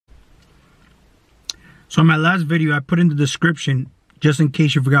So in my last video, I put in the description, just in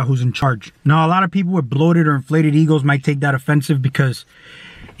case you forgot who's in charge. Now, a lot of people with bloated or inflated egos might take that offensive because,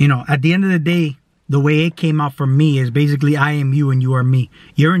 you know, at the end of the day, the way it came out for me is basically I am you and you are me.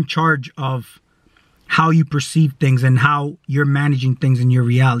 You're in charge of how you perceive things and how you're managing things in your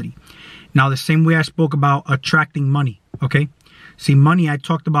reality. Now, the same way I spoke about attracting money, okay? See, money I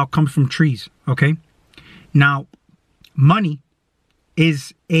talked about comes from trees, okay? Now, money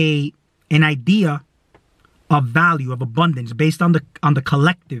is an idea of value, of abundance, based on the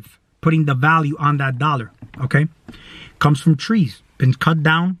collective, putting the value on that dollar, okay? Comes from trees, been cut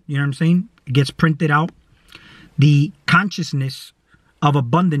down, you know what I'm saying? It gets printed out. The consciousness of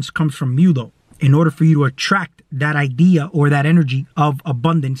abundance comes from you, though, in order for you to attract that idea or that energy of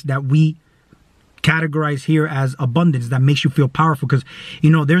abundance that we categorize here as abundance, that makes you feel powerful. Because, you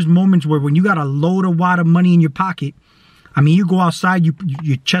know, there's moments where when you got a load of wad of money in your pocket, I mean, you go outside,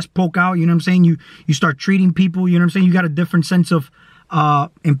 your chest poke out, you know what I'm saying? You start treating people, you know what I'm saying? You got a different sense of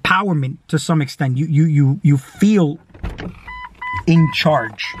empowerment to some extent. You feel in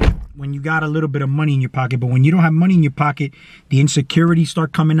charge when you got a little bit of money in your pocket. But when you don't have money in your pocket, the insecurities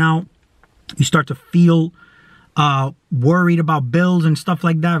start coming out. You start to feel worried about bills and stuff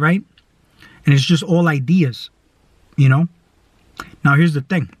like that, right? And it's just all ideas, you know? Now, here's the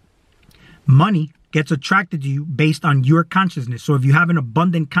thing. Money gets attracted to you based on your consciousness. So if you have an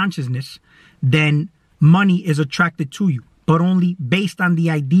abundant consciousness, then money is attracted to you, but only based on the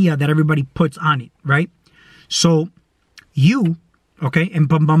idea that everybody puts on it, right? So you, okay,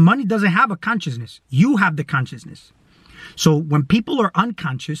 but money doesn't have a consciousness. You have the consciousness. So when people are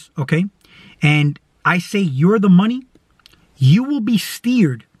unconscious, okay, and I say you're the money, you will be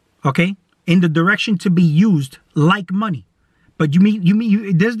steered, okay, in the direction to be used like money. But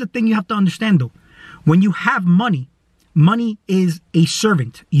there's the thing you have to understand, though. When you have money, money is a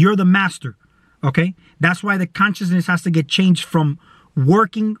servant. You're the master, okay? That's why the consciousness has to get changed from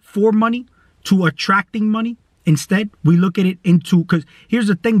working for money to attracting money. Instead, we look at it because here's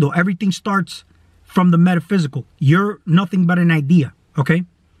the thing, though. Everything starts from the metaphysical. You're nothing but an idea, okay?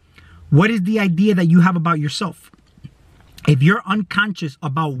 What is the idea that you have about yourself? If you're unconscious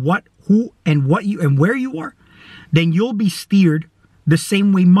about what, who, and what you and where you are, then you'll be steered the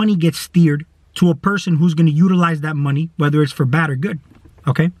same way money gets steered to a person who's going to utilize that money, whether it's for bad or good,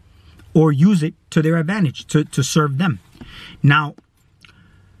 okay? Or use it to their advantage, to serve them. Now,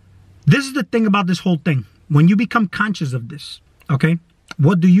 this is the thing about this whole thing. When you become conscious of this, okay,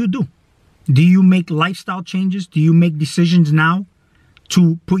 what do? Do you make lifestyle changes? Do you make decisions now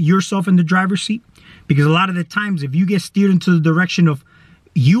to put yourself in the driver's seat? Because a lot of the times, if you get steered into the direction of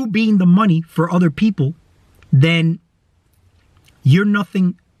you being the money for other people, then you're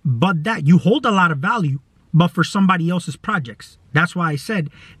nothing but that. You hold a lot of value, but for somebody else's projects. That's why I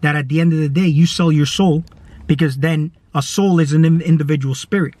said that at the end of the day, you sell your soul, because then a soul is an individual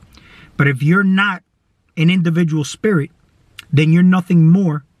spirit. But if you're not an individual spirit, then you're nothing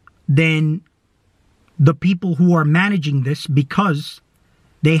more than the people who are managing this, because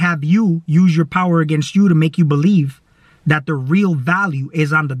they have you use your power against you to make you believe that the real value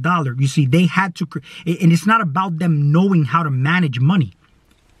is on the dollar. You see, they had to, and it's not about them knowing how to manage money.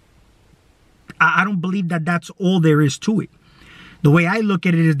 I don't believe that that's all there is to it. The way I look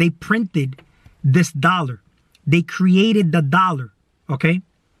at it is they printed this dollar. They created the dollar, okay,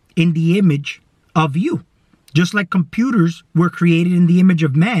 in the image of you. Just like computers were created in the image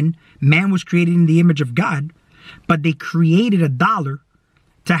of man, man was created in the image of God, but they created a dollar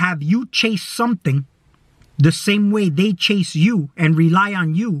to have you chase something the same way they chase you and rely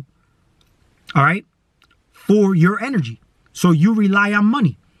on you, all right, for your energy. So you rely on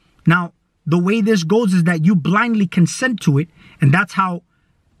money. Now, the way this goes is that you blindly consent to it, and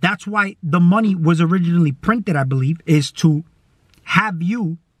that's why the money was originally printed, I believe, is to have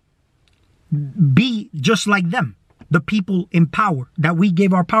you be just like them, the people in power that we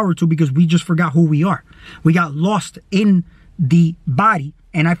gave our power to because we just forgot who we are. We got lost in the body,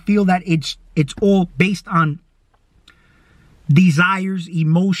 and I feel that it's all based on desires,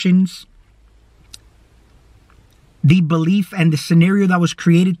 emotions, the belief and the scenario that was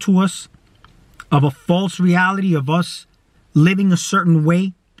created to us of a false reality of us living a certain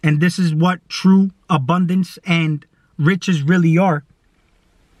way. And this is what true abundance and riches really are.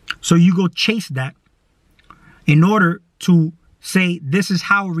 So you go chase that in order to say this is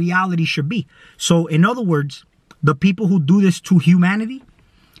how reality should be. So in other words, the people who do this to humanity,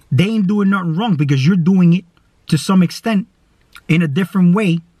 they ain't doing nothing wrong, because you're doing it to some extent in a different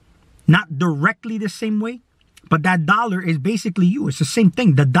way, not directly the same way, but that dollar is basically you. It's the same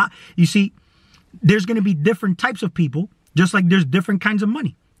thing. You see, there's going to be different types of people, just like there's different kinds of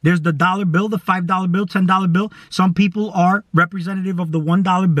money. There's the dollar bill, the $5 bill, $10 bill. Some people are representative of the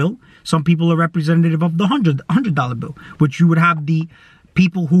 $1 bill. Some people are representative of the $100 bill, which you would have the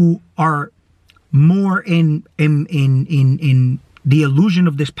people who are more in the illusion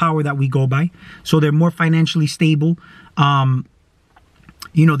of this power that we go by. So they're more financially stable.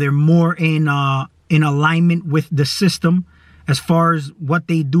 You know, they're more in alignment with the system as far as what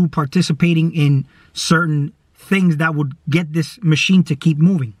they do, participating in certain things that would get this machine to keep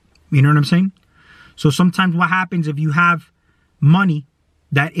moving. You know what I'm saying? So sometimes what happens if you have money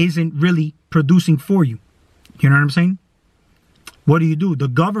that isn't really producing for you? You know what I'm saying? What do? The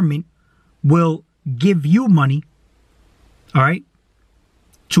government will give you money, all right,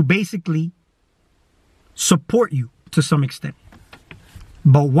 to basically support you to some extent.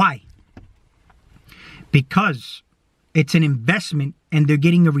 But why? Because it's an investment and they're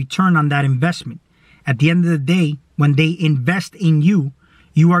getting a return on that investment. At the end of the day, when they invest in you,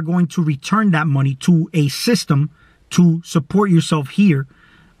 you are going to return that money to a system to support yourself here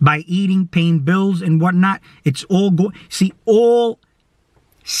by eating, paying bills and whatnot. It's all all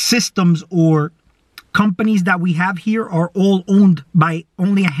systems or companies that we have here are all owned by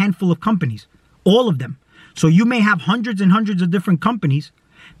only a handful of companies. All of them. So you may have hundreds and hundreds of different companies.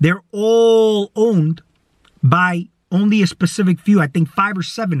 They're all owned by only a specific few. I think 5 or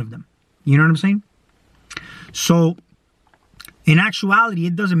 7 of them. You know what I'm saying? So in actuality,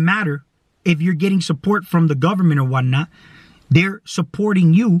 it doesn't matter if you're getting support from the government or whatnot. They're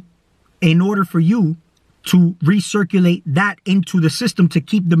supporting you in order for you to recirculate that into the system to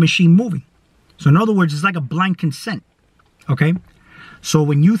keep the machine moving. So in other words, it's like a blind consent. Okay? So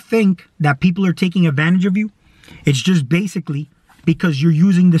when you think that people are taking advantage of you, it's just basically because you're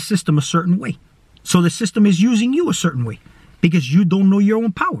using the system a certain way. So the system is using you a certain way because you don't know your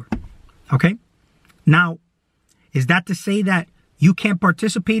own power. Okay? Now, is that to say that you can't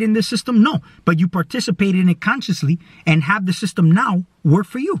participate in this system? No, but you participate in it consciously and have the system now work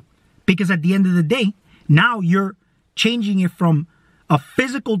for you. Because at the end of the day, now you're changing it from a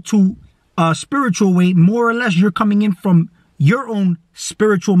physical to a spiritual way. More or less, you're coming in from your own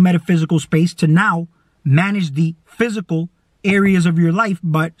spiritual metaphysical space to now manage the physical areas of your life,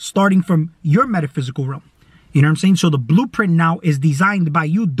 but starting from your metaphysical realm. You know what I'm saying? So the blueprint now is designed by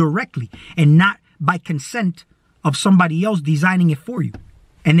you directly and not by consent of somebody else designing it for you.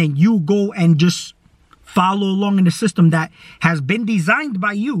 And then you go and just follow along in the system that has been designed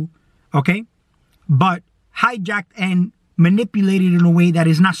by you, okay, but hijacked and manipulated in a way that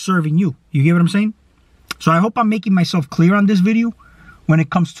is not serving you. You get what I'm saying? So I hope I'm making myself clear on this video when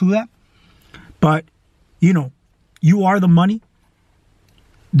it comes to that. But, you know, you are the money.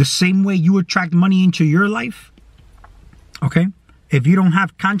 The same way you attract money into your life, okay? If you don't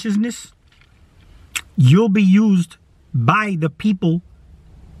have consciousness, you'll be used by the people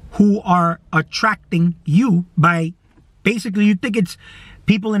who are attracting you by basically, you think it's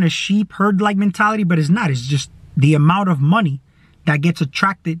people in a sheep herd-like mentality, but it's not. It's just the amount of money that gets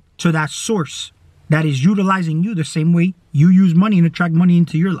attracted to that source that is utilizing you the same way you use money and attract money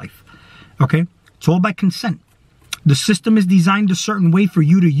into your life. Okay? It's all by consent. The system is designed a certain way for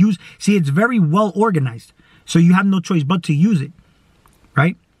you to use. See, it's very well organized. So you have no choice but to use it.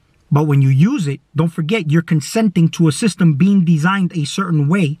 Right? But when you use it, don't forget you're consenting to a system being designed a certain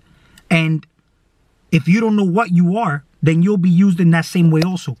way. And if you don't know what you are, then you'll be used in that same way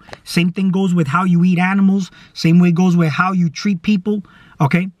also. Same thing goes with how you eat animals. Same way goes with how you treat people.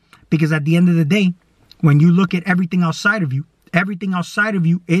 Okay? Because at the end of the day, when you look at everything outside of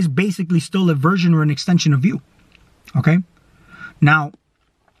you is basically still a version or an extension of you. Okay? Now,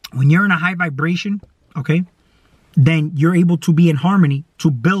 when you're in a high vibration, okay, then you're able to be in harmony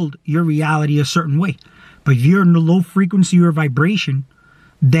to build your reality a certain way. But if you're in the low frequency or vibration,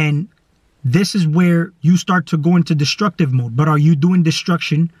 then this is where you start to go into destructive mode. But are you doing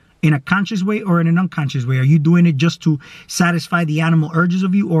destruction in a conscious way or in an unconscious way? Are you doing it just to satisfy the animal urges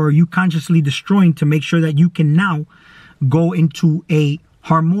of you, or are you consciously destroying to make sure that you can now go into a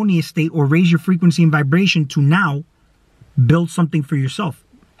harmonious state or raise your frequency and vibration to now build something for yourself?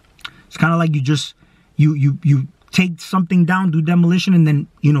 It's kind of like you just, you take something down, do demolition, and then,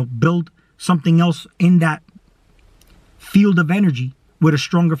 you know, build something else in that field of energy with a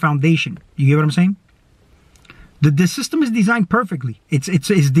stronger foundation. You get what I'm saying? The system is designed perfectly. It's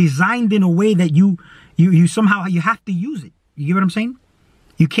designed in a way that you somehow you have to use it. You get what I'm saying?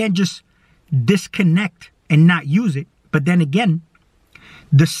 You can't just disconnect and not use it. But then again,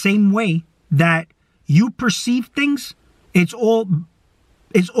 the same way that you perceive things, it's all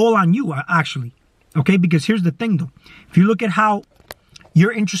on you actually. Okay? Because here's the thing though. If you look at how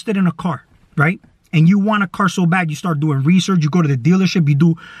you're interested in a car, right? and you want a car so bad, you start doing research, you go to the dealership, you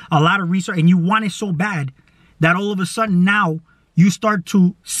do a lot of research, and you want it so bad that all of a sudden now you start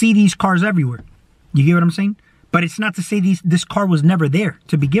to see these cars everywhere. You get what I'm saying? But it's not to say this car was never there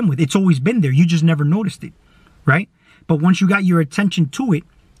to begin with. It's always been there. You just never noticed it, right? But once you got your attention to it,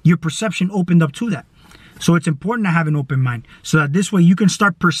 your perception opened up to that. So it's important to have an open mind so that this way you can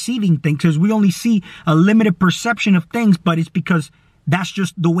start perceiving things, because we only see a limited perception of things, but it's because that's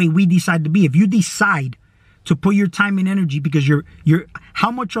just the way we decide to be. If you decide to put your time and energy, because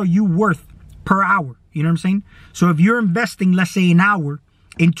how much are you worth per hour? You know what I'm saying? So if you're investing, let's say, an hour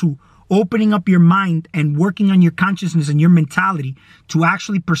into opening up your mind and working on your consciousness and your mentality to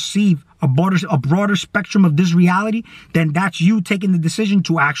actually perceive a broader spectrum of this reality, then that's you taking the decision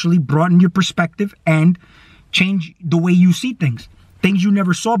to actually broaden your perspective and change the way you see things. Things you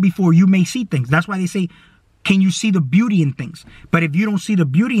never saw before, you may see things. That's why they say, can you see the beauty in things? But if you don't see the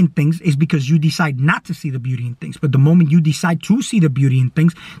beauty in things, it's because you decide not to see the beauty in things. But the moment you decide to see the beauty in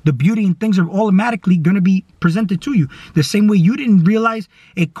things, the beauty in things are automatically going to be presented to you. The same way you didn't realize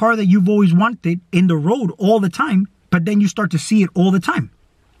a car that you've always wanted in the road all the time, but then you start to see it all the time.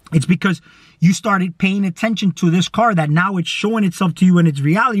 It's because you started paying attention to this car that now it's showing itself to you in its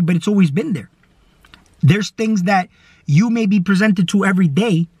reality, but it's always been there. There's things that you may be presented to every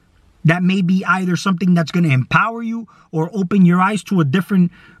day that may be either something that's going to empower you or open your eyes to a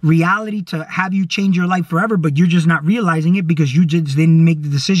different reality to have you change your life forever, but you're just not realizing it because you just didn't make the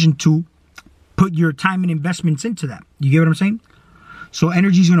decision to put your time and investments into that. You get what I'm saying? So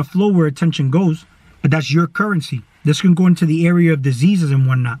energy is going to flow where attention goes, but that's your currency. This can go into the area of diseases and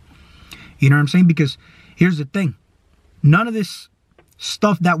whatnot. You know what I'm saying? Because here's the thing. None of this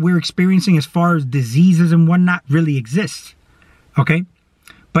stuff that we're experiencing as far as diseases and whatnot really exists. Okay?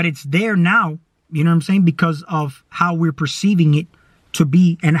 But it's there now, you know what I'm saying? Because of how we're perceiving it to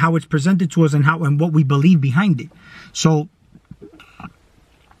be and how it's presented to us and what we believe behind it. So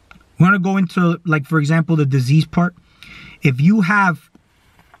we're going to go into, like, for example, the disease part. If you have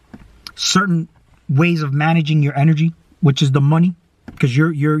certain ways of managing your energy, which is the money, because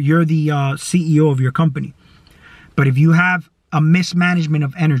you're the CEO of your company. But if you have a mismanagement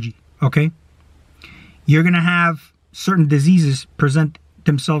of energy, okay, you're going to have certain diseases present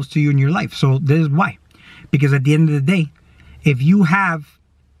themselves to you in your life. So this is why. Because at the end of the day, if you have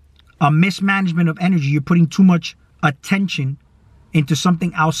a mismanagement of energy, you're putting too much attention into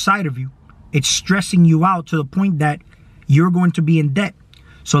something outside of you. It's stressing you out to the point that you're going to be in debt.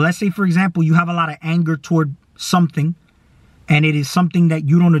 So let's say, for example, you have a lot of anger toward something, and it is something that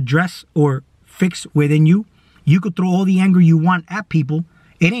you don't address or fix within you. You could throw all the anger you want at people.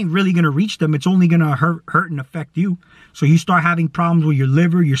 It ain't really going to reach them. It's only going to hurt and affect you. So you start having problems with your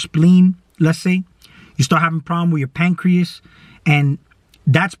liver, your spleen, let's say. You start having problems with your pancreas. And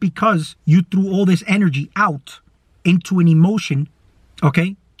that's because you threw all this energy out into an emotion,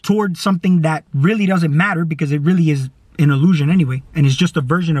 okay, towards something that really doesn't matter, because it really is an illusion anyway, and it's just a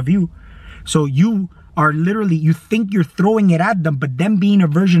version of you. So you are literally, you think you're throwing it at them, but them being a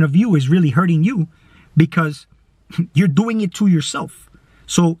version of you is really hurting you because you're doing it to yourself.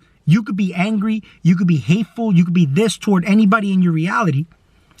 So you could be angry, you could be hateful, you could be this toward anybody in your reality.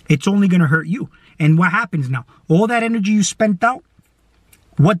 It's only going to hurt you. And what happens now? All that energy you spent out,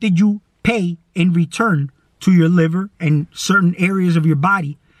 what did you pay in return to your liver and certain areas of your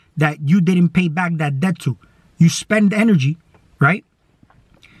body that you didn't pay back that debt to? You spend energy, right?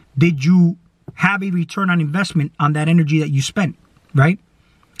 Did you have a return on investment on that energy that you spent, right?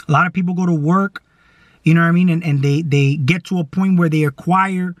 A lot of people go to work, you know what I mean? And they get to a point where they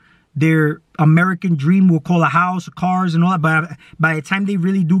acquire their American dream, we'll call a house, cars and all that. But by the time they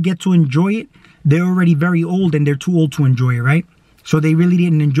really do get to enjoy it, they're already very old and they're too old to enjoy it, right? So they really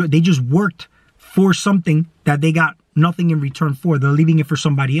didn't enjoy it. They just worked for something that they got nothing in return for. They're leaving it for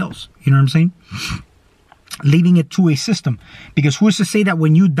somebody else. You know what I'm saying? Leaving it to a system. Because who's to say that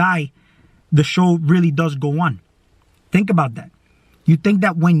when you die, the show really does go on? Think about that. You think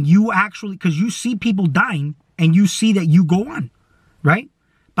that when you actually, because you see people dying and you see that you go on, right?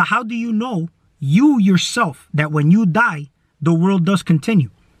 But how do you know you yourself that when you die, the world does continue?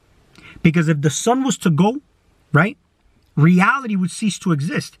 Because if the sun was to go, right, reality would cease to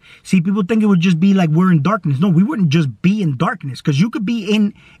exist. See, people think it would just be like we're in darkness. No, we wouldn't just be in darkness, because you could be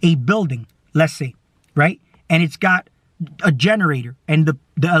in a building, let's say, right? And it's got a generator and the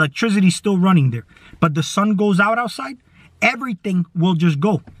electricity's still running there. But the sun goes out outside, everything will just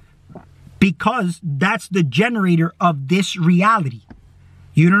go. Because that's the generator of this reality.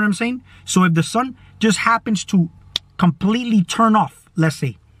 You know what I'm saying? So if the sun just happens to completely turn off, let's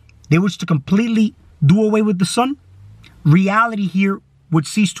say, they was to completely do away with the sun, reality here would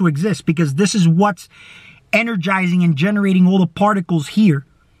cease to exist, because this is what's energizing and generating all the particles here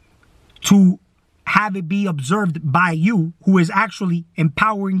to have it be observed by you, who is actually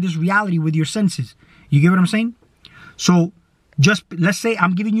empowering this reality with your senses. You get what I'm saying? So just let's say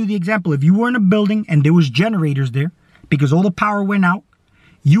I'm giving you the example. If you were in a building and there was generators there, because all the power went out,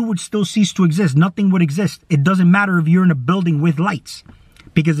 you would still cease to exist. Nothing would exist. It doesn't matter if you're in a building with lights,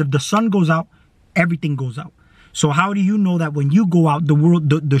 because if the sun goes out, everything goes out. So how do you know that when you go out,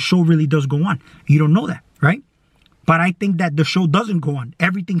 the show really does go on? You don't know that, right? But I think that the show doesn't go on.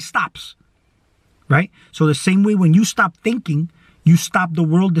 Everything stops, right? So the same way when you stop thinking, you stop the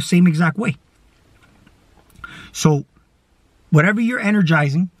world the same exact way. So whatever you're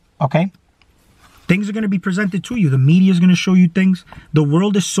energizing, okay, things are going to be presented to you. The media is going to show you things. The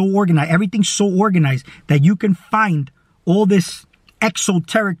world is so organized. Everything's so organized that you can find all this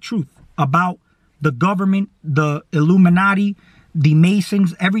exoteric truth about the government, the Illuminati, the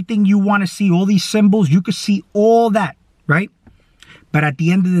Masons, everything you want to see, all these symbols, you could see all that, right? But at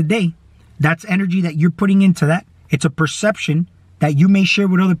the end of the day, that's energy that you're putting into that. It's a perception that you may share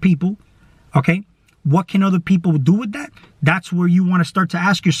with other people, okay? What can other people do with that? That's where you want to start to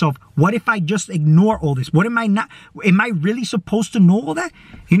ask yourself, what if I just ignore all this? What am I not? Am I really supposed to know all that?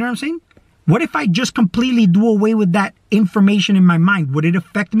 You know what I'm saying? What if I just completely do away with that information in my mind? Would it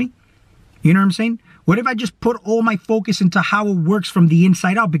affect me? You know what I'm saying? What if I just put all my focus into how it works from the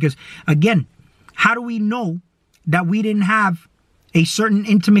inside out? Because again, how do we know that we didn't have a certain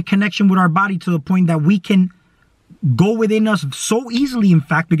intimate connection with our body to the point that we can go within us so easily, in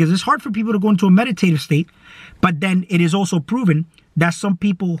fact, because it's hard for people to go into a meditative state. But then it is also proven that some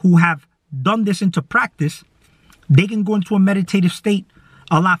people who have done this into practice, they can go into a meditative state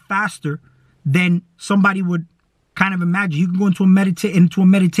a lot faster than somebody would kind of imagine. You can go into a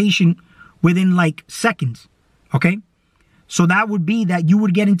meditation within like seconds, okay? So that would be that you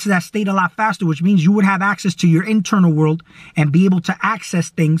would get into that state a lot faster, which means you would have access to your internal world and be able to access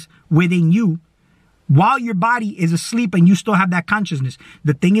things within you while your body is asleep and you still have that consciousness.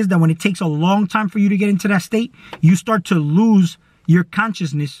 The thing is that when it takes a long time for you to get into that state, you start to lose your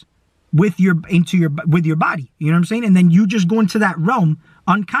consciousness with your body. You know what I'm saying? And then you just go into that realm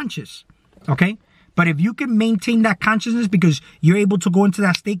unconscious, okay? But if you can maintain that consciousness because you're able to go into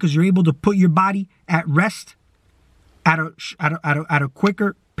that state, because you're able to put your body at rest at a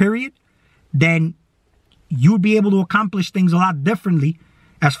quicker period, then you'll be able to accomplish things a lot differently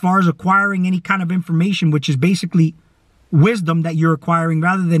as far as acquiring any kind of information, which is basically wisdom that you're acquiring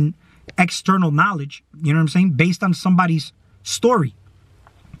rather than external knowledge, you know what I'm saying, based on somebody's story,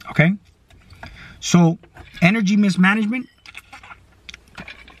 okay? So energy mismanagement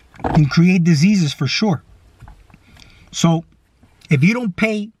can create diseases for sure. So if you don't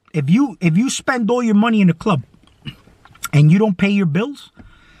pay, if you spend all your money in a club and you don't pay your bills,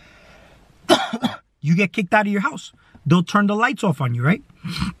 you get kicked out of your house. They'll turn the lights off on you, right?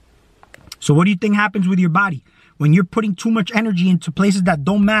 So what do you think happens with your body? When you're putting too much energy into places that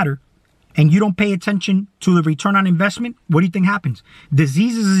don't matter and you don't pay attention to the return on investment, what do you think happens?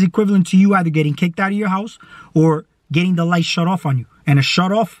 Diseases is equivalent to you either getting kicked out of your house or getting the lights shut off on you. And a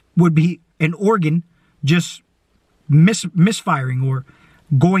shut off would be an organ just misfiring or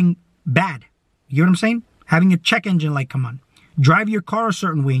going bad. You know what I'm saying? Having a check engine light come on. Drive your car a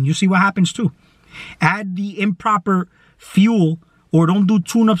certain way and you see what happens too. Add the improper fuel or don't do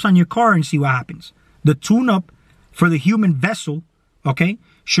tune-ups on your car and see what happens. The tune-up for the human vessel, okay,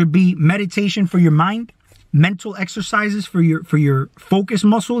 should be meditation for your mind, mental exercises for your focus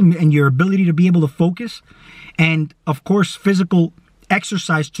muscle and your ability to be able to focus, and of course physical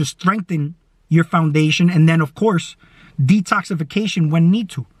exercise to strengthen your foundation, and then of course detoxification when need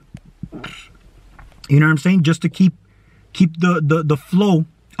to. You know what I'm saying? Just to keep the flow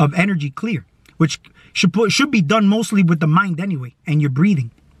of energy clear, which should be done mostly with the mind anyway, and your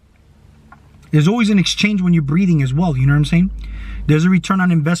breathing. There's always an exchange when you're breathing as well, you know what I'm saying? There's a return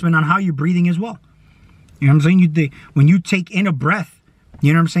on investment on how you're breathing as well. You know what I'm saying? When you take in a breath,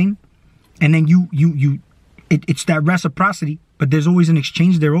 you know what I'm saying? And then it's that reciprocity, but there's always an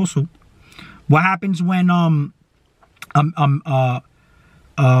exchange there also. What happens when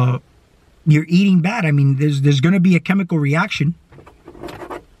you're eating bad? I mean, there's going to be a chemical reaction.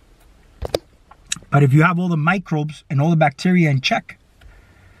 But if you have all the microbes and all the bacteria in check,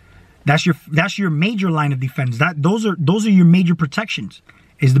 that's your major line of defense. Those are your major protections,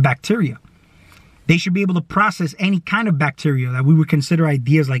 is the bacteria. They should be able to process any kind of bacteria that we would consider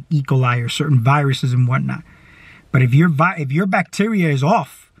ideas like E. coli or certain viruses and whatnot. But if your bacteria is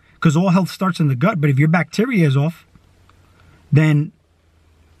off, because all health starts in the gut, but if your bacteria is off, then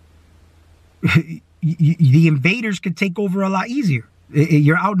the invaders could take over a lot easier.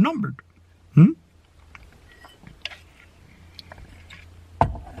 You're outnumbered. Hmm?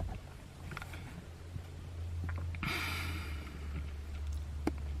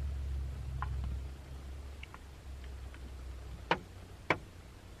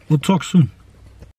 We'll talk soon.